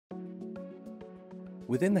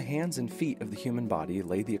Within the hands and feet of the human body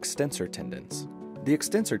lay the extensor tendons. The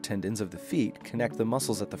extensor tendons of the feet connect the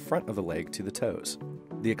muscles at the front of the leg to the toes.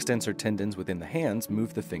 The extensor tendons within the hands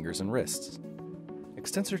move the fingers and wrists.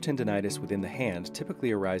 Extensor tendinitis within the hand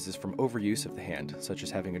typically arises from overuse of the hand, such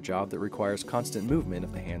as having a job that requires constant movement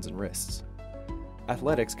of the hands and wrists.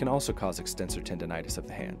 Athletics can also cause extensor tendinitis of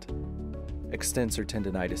the hand. Extensor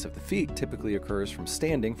tendinitis of the feet typically occurs from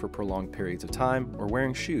standing for prolonged periods of time or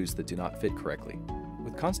wearing shoes that do not fit correctly.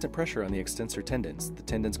 With constant pressure on the extensor tendons, the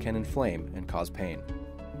tendons can inflame and cause pain.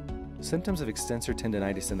 Symptoms of extensor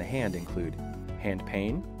tendinitis in the hand include hand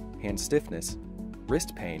pain, hand stiffness,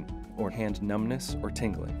 wrist pain, or hand numbness or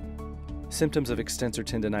tingling. Symptoms of extensor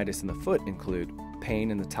tendinitis in the foot include pain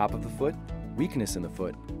in the top of the foot, weakness in the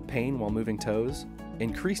foot, pain while moving toes,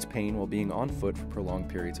 increased pain while being on foot for prolonged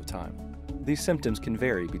periods of time. These symptoms can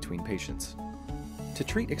vary between patients. To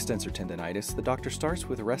treat extensor tendinitis, the doctor starts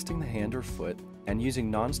with resting the hand or foot and using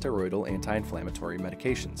non-steroidal anti-inflammatory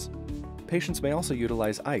medications. Patients may also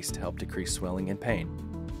utilize ice to help decrease swelling and pain.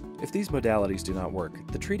 If these modalities do not work,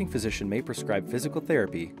 the treating physician may prescribe physical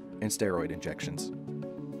therapy and steroid injections.